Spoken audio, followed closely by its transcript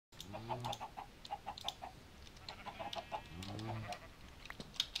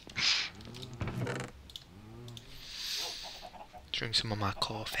Drink some of my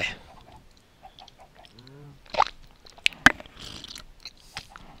coffee.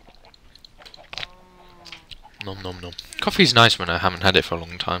 Nom nom nom. Coffee's nice when I haven't had it for a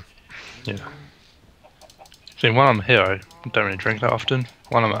long time. Yeah. See, when I'm here, I don't really drink that often.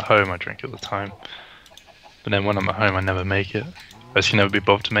 When I'm at home, I drink it all the time. But then when I'm at home, I never make it. I just can never be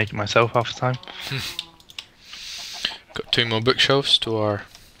bothered to make it myself half the time. Got 2 more bookshelves to our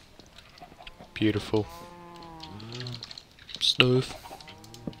beautiful stove.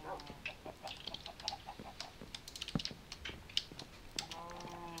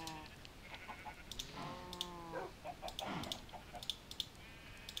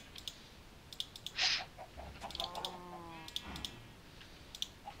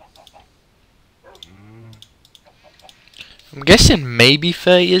 I'm guessing maybe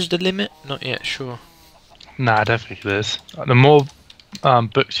 30 is the limit, not yet sure. Nah, I don't think it is. The more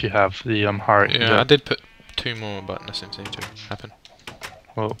books you have, the higher it can Yeah, go. I did put 2 more, but nothing seemed to happen.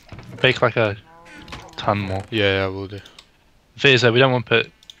 Well, make like a ton more. Yeah, I will do. The thing is, though, we don't want to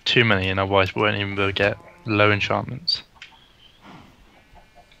put too many in, otherwise we won't even be able to get low enchantments.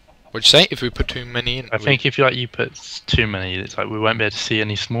 What'd you say? If we put too many in? I think if you put too many, it's like we won't be able to see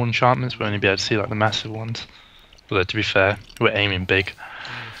any small enchantments. We'll only be able to see like the massive ones. Although to be fair, we're aiming big.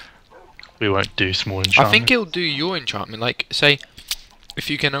 We won't do small enchantments. I think it'll do your enchantment. Like, say, if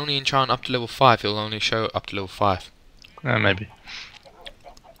you can only enchant up to level 5, it'll only show up to level 5. Maybe.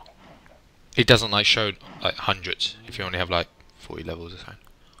 It doesn't like show like hundreds if you only have like 40 levels or something.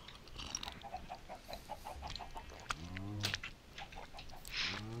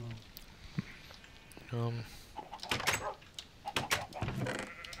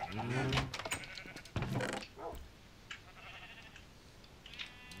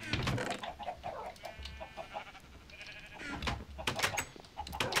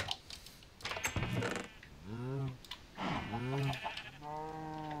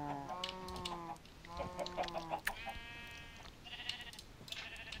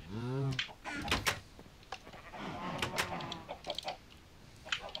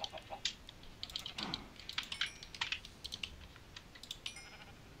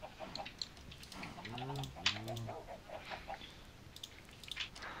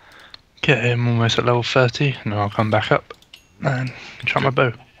 Okay, I'm almost at level 30, and then I'll come back up and enchant my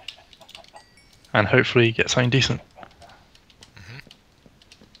bow. And hopefully get something decent.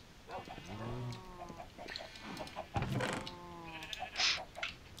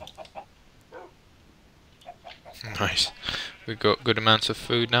 Nice. We've got good amounts of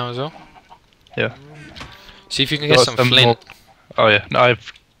food now as well. Yeah. See if you can get some flint. More. Oh yeah, no,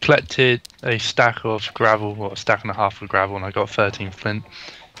 I've collected a stack of gravel, or a stack and a half of gravel, and I got 13 flint.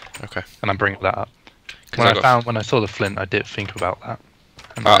 Okay. And I'm bringing that up. When I saw the flint, I did think about that.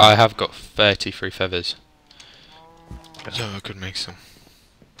 I have got 33 feathers. Okay. So I could make some.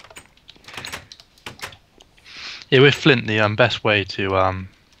 Yeah, with flint, the best way to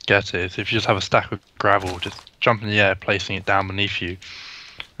get it is if you just have a stack of gravel, just jump in the air, placing it down beneath you,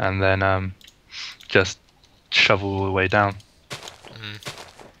 and then just shovel all the way down.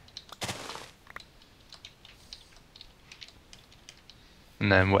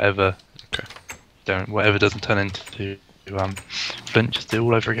 And then whatever doesn't turn into flint, just do it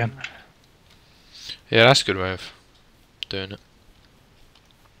all over again. Yeah, that's a good way of doing it.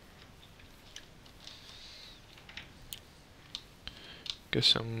 Get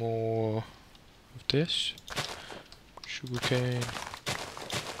some more of this sugarcane.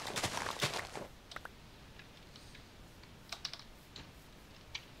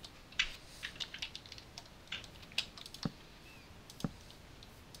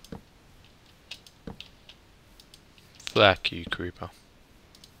 Flack you, creeper.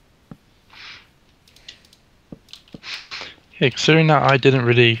 Yeah, considering that I didn't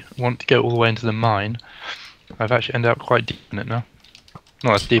really want to go all the way into the mine, I've actually ended up quite deep in it now.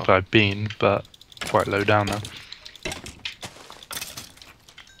 Not as deep as I've been, but quite low down now.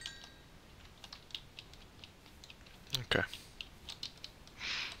 Okay.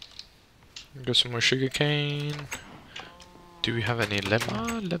 Got some more sugarcane. Do we have any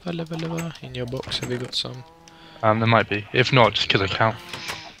leather in your box? Have you got some? There might be. If not, just kill a cow.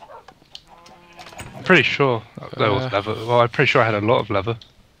 I'm pretty sure there was leather. Well, I'm pretty sure I had a lot of leather.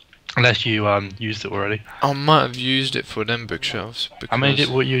 Unless you used it already. I might have used it for them bookshelves. I made it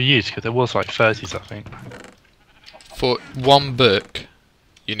what you used, because there was like 30s, I think. For one book,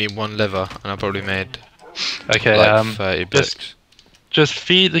 you need 1 leather, and I probably made like 30 books. Just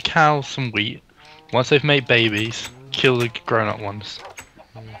feed the cows some wheat. Once they've made babies, kill the grown-up ones.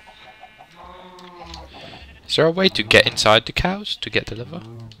 Is there a way to get inside the cows to get the leather?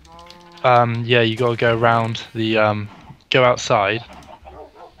 Yeah, you gotta go around the go outside,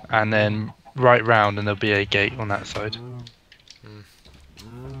 and then right round, and there'll be a gate on that side.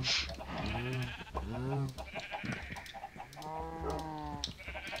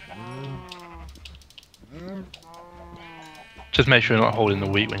 Just make sure you're not holding the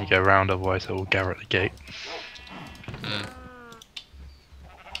wheat when you go around, otherwise it will gather at the gate.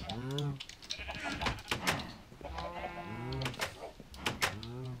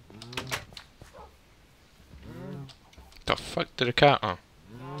 The fuck did a cat? Oh.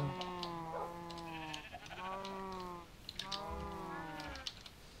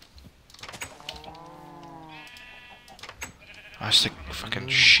 That's the fucking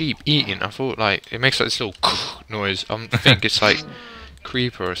sheep eating. I thought like it makes like this little noise. I think it's like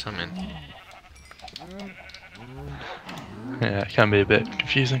creeper or something. Yeah, it can be a bit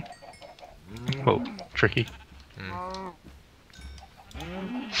confusing. Well, tricky.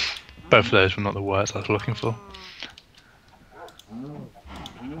 Both of those were not the words I was looking for.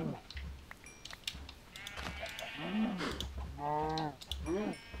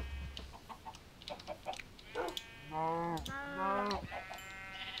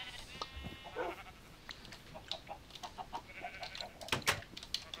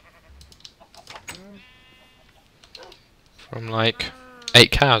 From like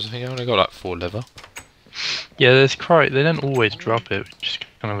 8 cows, I think I only got like 4 liver. Yeah, there's quite. They don't always drop it, which is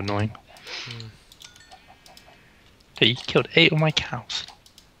kind of annoying. Hey, you killed 8 of my cows.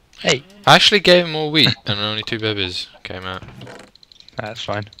 8. I actually gave them more wheat, and only 2 babies came out. That's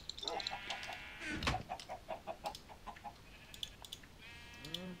fine.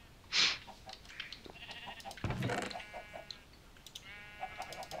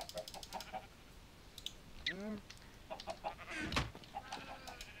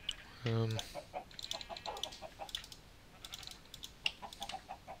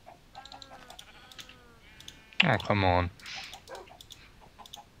 Oh, come on.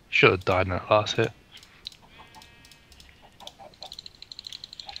 Should have died in that last hit.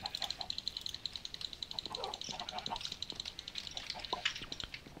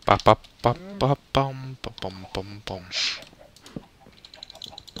 Ba ba ba ba bum ba bum bum bum.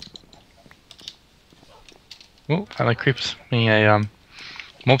 Oh, and it creeps me a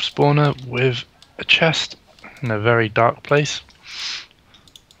mob spawner with a chest in a very dark place.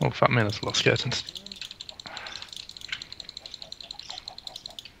 Oh fuck me, there's a lot of skeletons.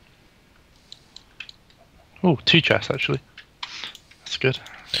 Oh, 2 chests actually. That's good.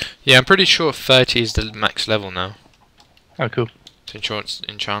 Yeah, I'm pretty sure 30 is the max level now. Oh, cool. To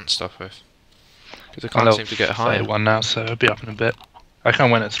enchant stuff with. Because I can't seem to get higher. One now, so I'll be up in a bit. I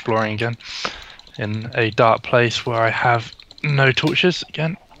kind of went exploring again in a dark place where I have no torches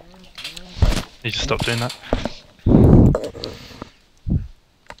again. Need to stop doing that.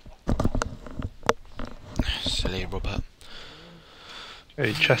 Silly Robert.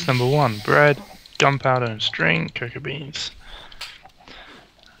 Okay, chest number 1. Bread, gunpowder and string, cocoa beans.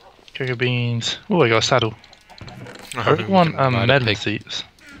 Cocoa beans. Oh, I got a saddle. I really want melon seeds.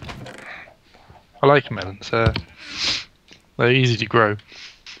 I like melons. They're easy to grow.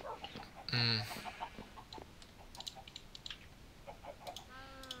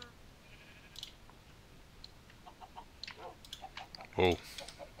 Oh.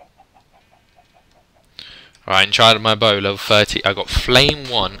 Alright, enchanted my bow, level 30. I got flame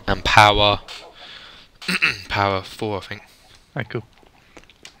 1 and power power 4, I think. Oh, cool.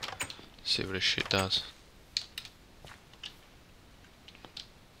 See what this shit does.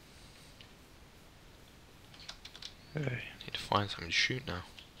 Okay. Need to find something to shoot now.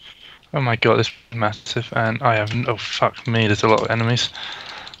 Oh my god, this is massive, and I have oh fuck me, there's a lot of enemies.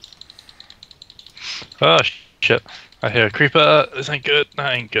 Oh shit! I hear a creeper. This ain't good.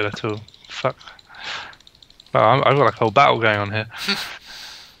 That ain't good at all. Fuck. Well, I've got like a whole battle going on here.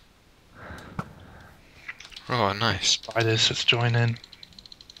 Oh, nice. Spiders, let's join in.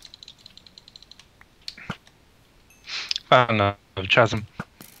 Found another chasm.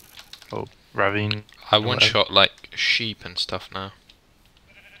 Oh, ravine. I one-shot like sheep and stuff now.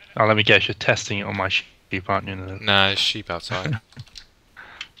 Oh, let me guess, you're testing it on my sheep, aren't you? Nah, there's sheep outside.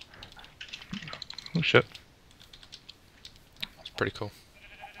 Oh shit. It's pretty cool.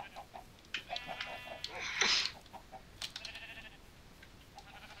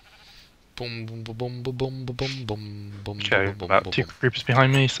 Boom, boom, boom, boom, boom, boom, boom, boom, boom. Okay, about 2 creepers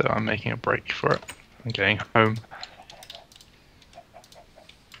behind me, so I'm making a break for it. I'm getting home.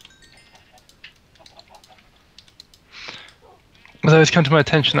 Although it's come to my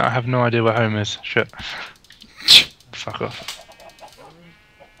attention that I have no idea where home is. Shit. Fuck off.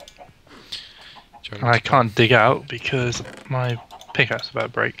 I can't dig out because my pickaxe is about to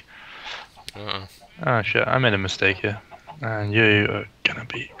break. Oh shit, I made a mistake here. And you are gonna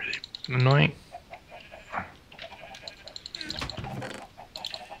be really annoying.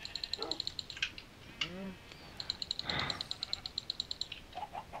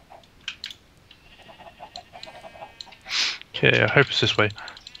 Okay, I hope it's this way.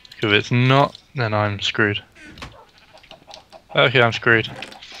 If it's not, then I'm screwed. Okay, I'm screwed.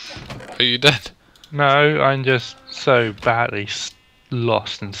 Are you dead? No, I'm just so badly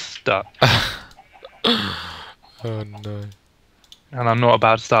lost and stuck. Oh no. And I'm not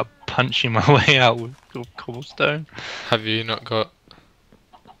about to start punching my way out with cobblestone. Have you not got...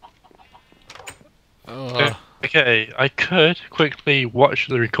 Oh, Okay, I could quickly watch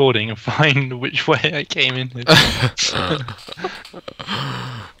the recording and find which way I came in.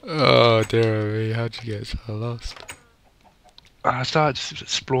 oh dear me, how'd you get so lost? I started just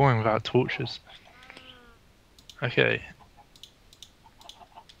exploring without torches. Okay.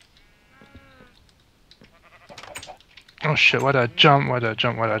 Oh shit, why did I jump? Why did I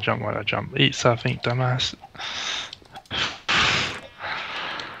jump? Why did I jump? Why did I jump? Eat something, dumbass.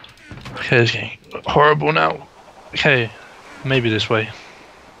 Okay, it's getting horrible now. Okay, maybe this way,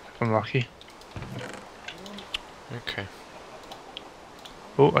 if I'm lucky. Okay.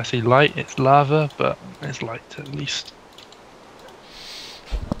 Oh, I see light. It's lava, but it's light at least.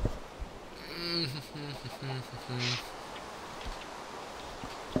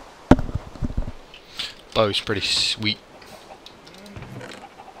 Bow's pretty sweet.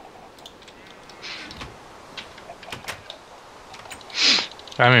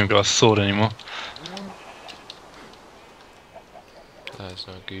 I haven't even got a sword anymore. That's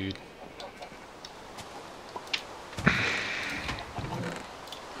not good.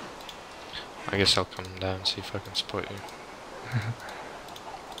 I guess I'll come down and see if I can spot you.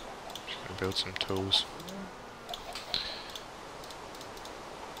 Just gonna build some tools.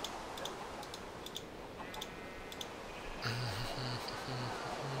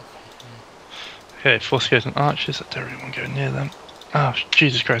 Okay, force goes and archers. I don't really want to go near them. Oh,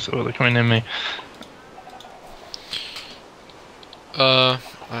 Jesus Christ, oh, they're coming near me.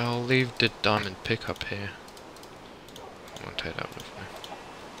 I'll leave the diamond pick up here. I won't take that with me.